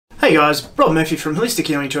Hey guys, Rob Murphy from Holistic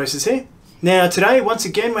Healing Choices here. Now today, once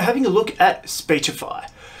again, we're having a look at Speechify.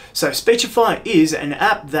 So Speechify is an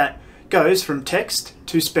app that goes from text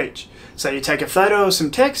to speech. So you take a photo of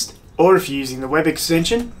some text, or if you're using the web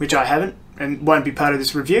extension, which I haven't and won't be part of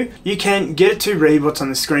this review, you can get it to read what's on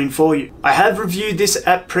the screen for you. I have reviewed this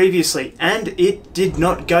app previously and it did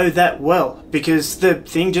not go that well because the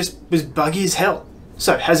thing just was buggy as hell.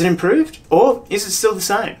 So has it improved or is it still the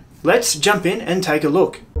same? Let's jump in and take a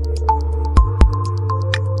look.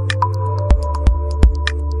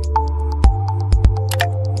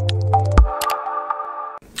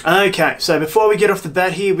 Okay, so before we get off the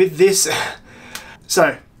bat here with this,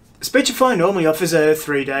 so Speechify normally offers a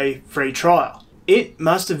 3-day free trial. It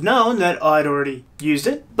must have known that I'd already used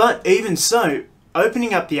it, but even so,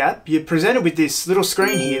 opening up the app, you're presented with this little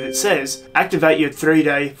screen here that says, activate your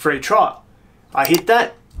 3-day free trial. I hit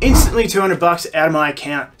that, instantly $200 out of my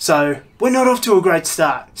account. So we're not off to a great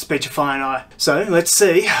start, Speechify and I. So let's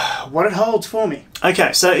see what it holds for me.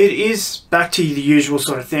 Okay, so it is back to the usual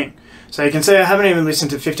sort of thing. So you can see I haven't even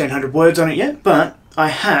listened to 1,500 words on it yet, but I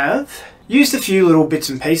have used a few little bits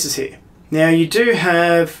and pieces here. Now you do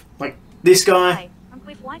have, like, this guy. Hi, I'm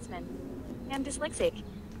Cliff Weitzman. I'm dyslexic.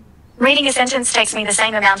 Reading a sentence takes me the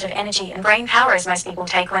same amount of energy and brain power as most people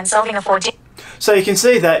take when solving a 4D. So you can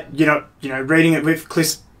see that, you know, reading it with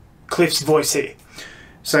Cliff's voice here.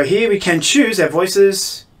 So here we can choose our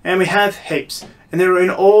voices, and we have heaps. And they're in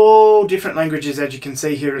all different languages, as you can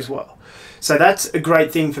see here as well. So that's a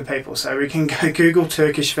great thing for people. So we can go Google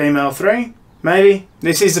Turkish female 3, maybe.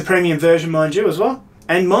 This is the premium version, mind you, as well.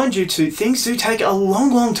 And mind you, too, things do take a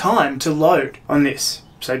long time to load on this.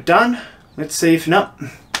 So done. Let's see if not.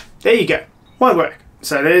 There you go. Won't work.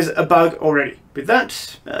 So there's a bug already. With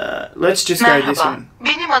that, let's just go this one.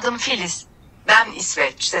 Benim adım Filiz. Ben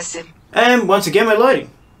İsveç'tesim. And once again, we're loading.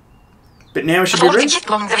 But now it should be ready.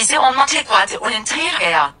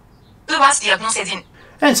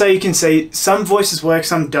 And so you can see some voices work,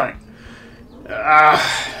 some don't.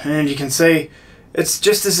 And you can see it's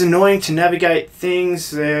just as annoying to navigate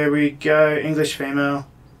things. There we go, English female.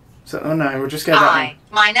 So, oh no, we'll just go that Hi,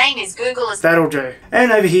 my name is Google. That'll do.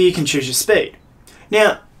 And over here you can choose your speed.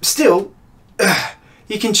 Now, still,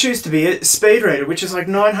 you can choose to be a speed reader, which is like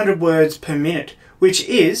 900 words per minute, which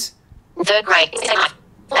is Third grade.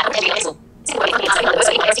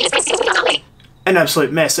 an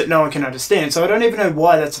absolute mess that no one can understand. So I don't even know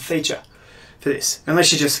why that's a feature for this,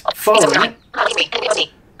 unless you're just following it.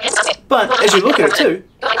 But as you look at it too,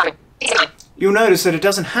 you'll notice that it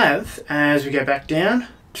doesn't have, as we go back down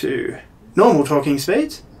to normal talking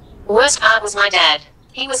speeds, Worst part was my dad.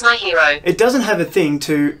 He was my hero. it doesn't have a thing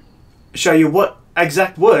to show you what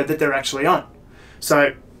exact word that they're actually on.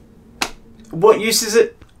 So what use is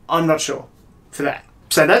it? I'm not sure for that.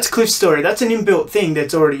 So that's Cliff's story. That's an inbuilt thing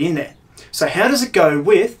that's already in there. So how does it go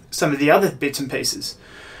with some of the other bits and pieces?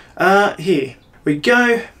 Here we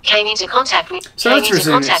go. Came into contact with. So came let's into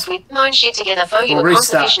resume contact this. with. Moan shit together for you We'll were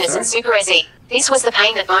restart, consciousness and sorry. super SE. This was the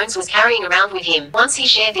pain that Bones was carrying around with him. Once he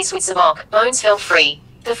shared this with Spock, Bones felt free.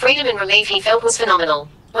 The freedom and relief he felt was phenomenal.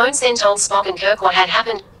 Bones then told Spock and Kirk what had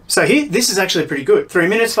happened. So here, this is actually pretty good. 3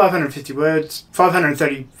 minutes, 550 words,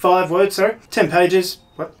 535 words, sorry, 10 pages.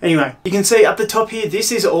 What? Anyway, you can see up the top here,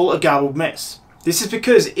 this is all a garbled mess. This is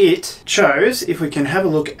because it chose, if we can have a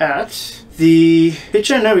look at the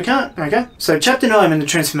picture. No, we can't. Okay. So chapter 9, when the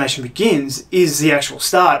transformation begins, is the actual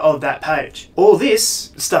start of that page. All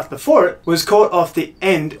this stuff before it was caught off the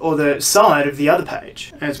end or the side of the other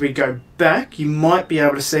page. As we go back, you might be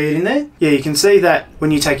able to see it in there. Yeah, you can see that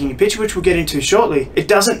when you're taking a picture, which we'll get into shortly, it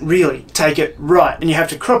doesn't really take it right and you have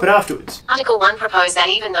to crop it afterwards. Article 1 proposed that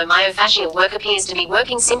even though myofascial work appears to be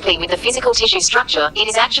working simply with the physical tissue structure, it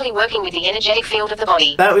is actually working with the energetic field of the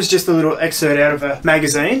body. That was just a little excerpt out of a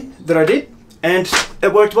magazine that I did, and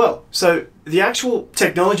it worked well. So the actual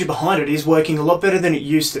technology behind it is working a lot better than it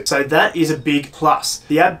used to. So that is a big plus.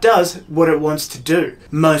 The app does what it wants to do,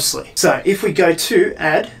 mostly. So if we go to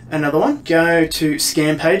add another one, go to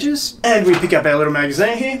scan pages, and we pick up our little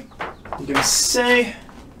magazine here, you can see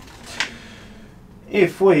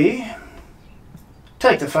if we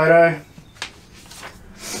take the photo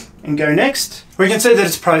and go next, we can see that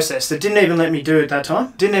it's processed. It didn't even let me do it that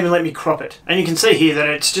time. Didn't even let me crop it. And you can see here that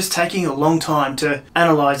it's just taking a long time to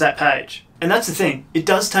analyze that page. And that's the thing, it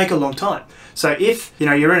does take a long time. So if, you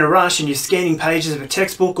know, you're in a rush and you're scanning pages of a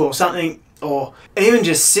textbook or something, or even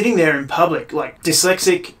just sitting there in public, like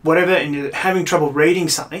dyslexic, whatever, and you're having trouble reading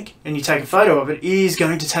something, and you take a photo of it, it is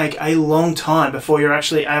going to take a long time before you're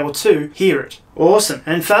actually able to hear it. Awesome.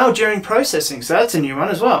 And fail during processing, so that's a new one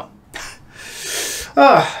as well.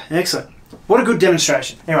 Ah, excellent. What a good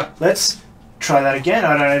demonstration. Anyway, let's try that again.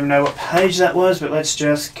 I don't even know what page that was, but let's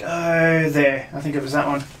just go there. I think it was that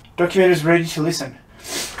one. Document is ready to listen.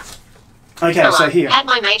 Okay, so here. Had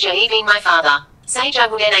my major he been my father. Sage I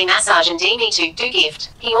would a massage and D me to do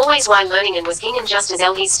gift. He always while learning and was king and just as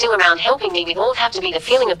he's still around helping me with all have to be the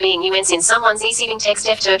feeling of being UNs in someone's receiving text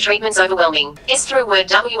after treatment's overwhelming. S through word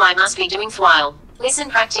W I must be doing thwile. Listen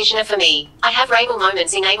practitioner for me. I have ravable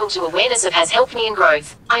moments in able to awareness of has helped me in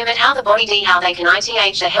growth. I am at how the body D how they can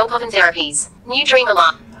ITH the help of in therapies. New dream a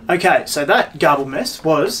lot. Okay, so that garbled mess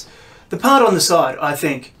was the part on the side, I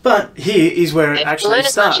think. But here is where it actually Learn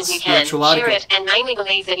as starts. much as you can, share it, and mainly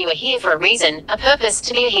believe that you are here for a reason, a purpose,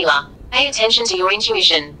 to be a healer. Pay attention to your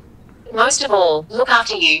intuition. Most of all, look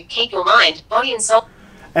after you, keep your mind, body and soul.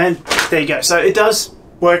 And there you go. So it does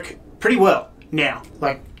work pretty well now.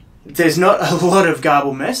 Like, there's not a lot of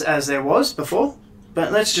garbled mess as there was before.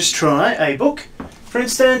 But let's just try a book. For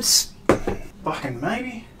instance, fucking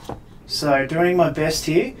maybe. So doing my best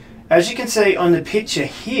here. As you can see on the picture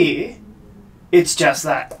here, it's just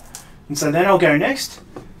that. And so then I'll go next.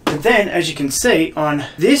 But then, as you can see on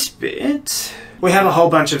this bit, we have a whole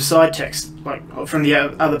bunch of side text, like from the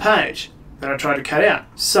other page that I tried to cut out.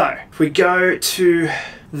 So if we go to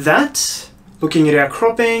that, looking at our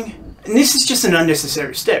cropping, and this is just an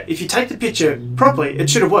unnecessary step. If you take the picture properly, it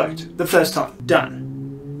should have worked the first time.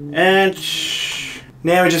 Done. And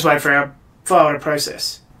now we just wait for our file to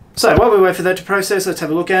process. So while we wait for that to process, let's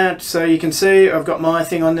have a look at. So you can see I've got my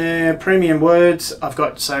thing on there, premium words. I've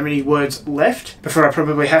got so many words left before I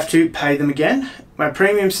probably have to pay them again. My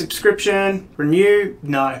premium subscription, renew,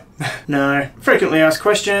 no, no. Frequently asked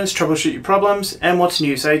questions, troubleshoot your problems, and what's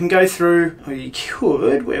new. So you can go through, or you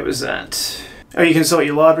could, where was that? Oh, you can sort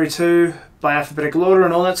your library too by alphabetical order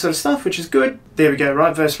and all that sort of stuff, which is good. There we go,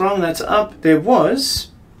 right versus wrong, that's up. There was,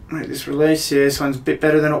 this release, yeah, this one's a bit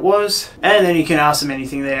better than it was. And then you can ask them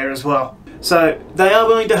anything there as well. So they are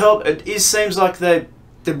willing to help. It seems like they're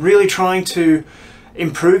really trying to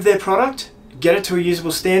improve their product, get it to a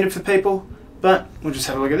usable standard for people. But we'll just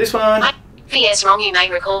have a look at this one. VS wrong, you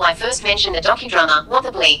may recall I first mentioned the docudrama, What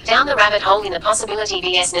the Bleak, down the rabbit hole in the possibility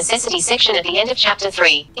vs necessity section at the end of chapter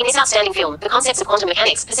 3. In this outstanding film, the concepts of quantum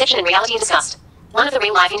mechanics, perception and reality are discussed. One of the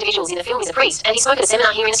real-life individuals in the film is a priest, and he spoke at a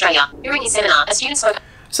seminar here in Australia. During his seminar, a student spoke...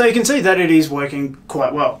 So you can see that it is working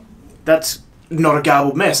quite well. That's not a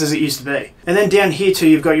garbled mess as it used to be. And then down here too,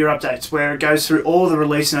 you've got your updates where it goes through all the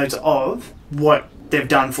release notes of what they've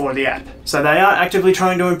done for the app. So they are actively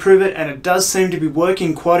trying to improve it, and it does seem to be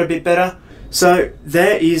working quite a bit better. So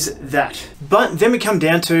there is that. But then we come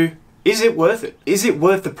down to, is it worth it? Is it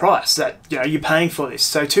worth the price that you're paying for this?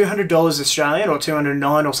 So $200 Australian or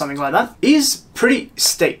 $209 or something like that is pretty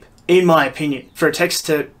steep, in my opinion, for a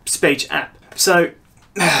text-to-speech app. So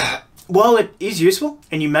while it is useful,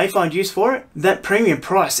 and you may find use for it, that premium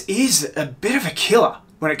price is a bit of a killer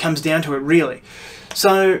when it comes down to it, really.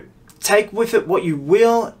 So take with it what you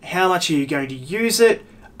will. How much are you going to use it?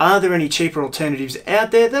 Are there any cheaper alternatives out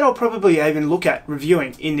there that I'll probably even look at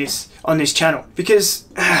reviewing on this channel? Because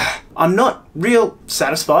I'm not real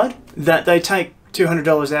satisfied that they take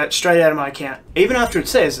 $200 out straight out of my account, even after it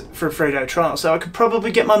says for a 3-day trial. So I could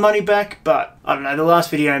probably get my money back, but I don't know, the last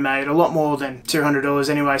video made a lot more than $200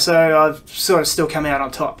 anyway, so I've sort of still come out on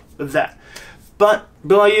top of that. But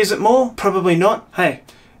will I use it more? Probably not. Hey,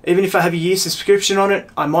 even if I have a year subscription on it,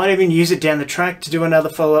 I might even use it down the track to do another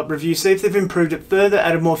follow-up review, see if they've improved it further,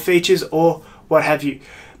 added more features, or what have you.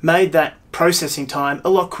 Made that processing time a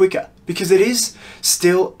lot quicker, because it is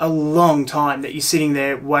still a long time that you're sitting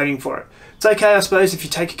there waiting for it. It's okay, I suppose, if you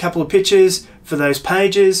take a couple of pictures for those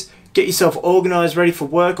pages, get yourself organised, ready for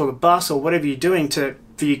work or the bus or whatever you're doing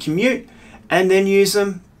for your commute, and then use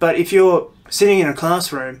them. But if you're sitting in a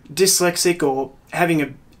classroom, dyslexic or having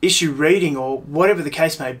an issue reading or whatever the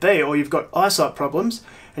case may be, or you've got eyesight problems,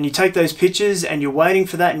 and you take those pictures and you're waiting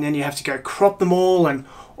for that, and then you have to go crop them all and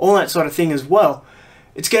all that sort of thing as well,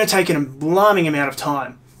 it's going to take an alarming amount of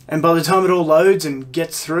time. And by the time it all loads and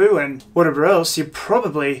gets through and whatever else, you're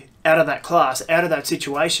probably out of that class, out of that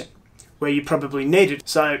situation where you probably need it.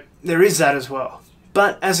 So there is that as well.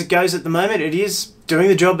 But as it goes at the moment, it is doing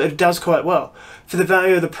the job. It does quite well. For the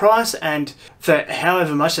value of the price and for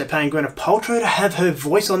however much they're paying Gwyneth Paltrow to have her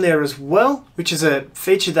voice on there as well, which is a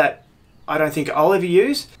feature that I don't think I'll ever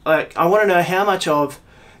use. Like, I want to know how much of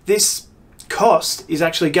this cost is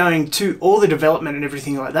actually going to all the development and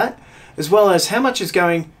everything like that, as well as how much is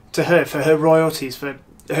going to her for her royalties, for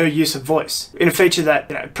her use of voice, in a feature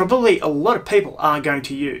that probably a lot of people aren't going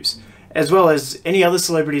to use, as well as any other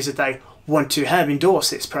celebrities that they want to have endorse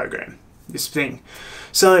this program, this thing.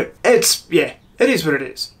 So it's, yeah, it is what it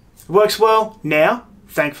is. It works well now,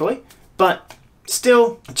 thankfully, but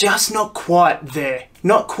still just not quite there.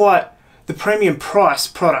 Not quite the premium price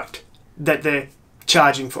product that they're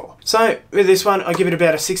charging for. So with this one, I give it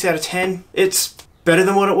about a 6 out of 10. It's better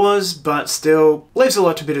than what it was, but still leaves a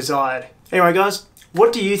lot to be desired. Anyway guys,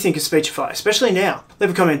 what do you think of Speechify, especially now?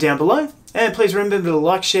 Leave a comment down below, and please remember to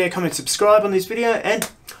like, share, comment, subscribe on this video, and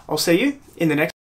I'll see you in the next one.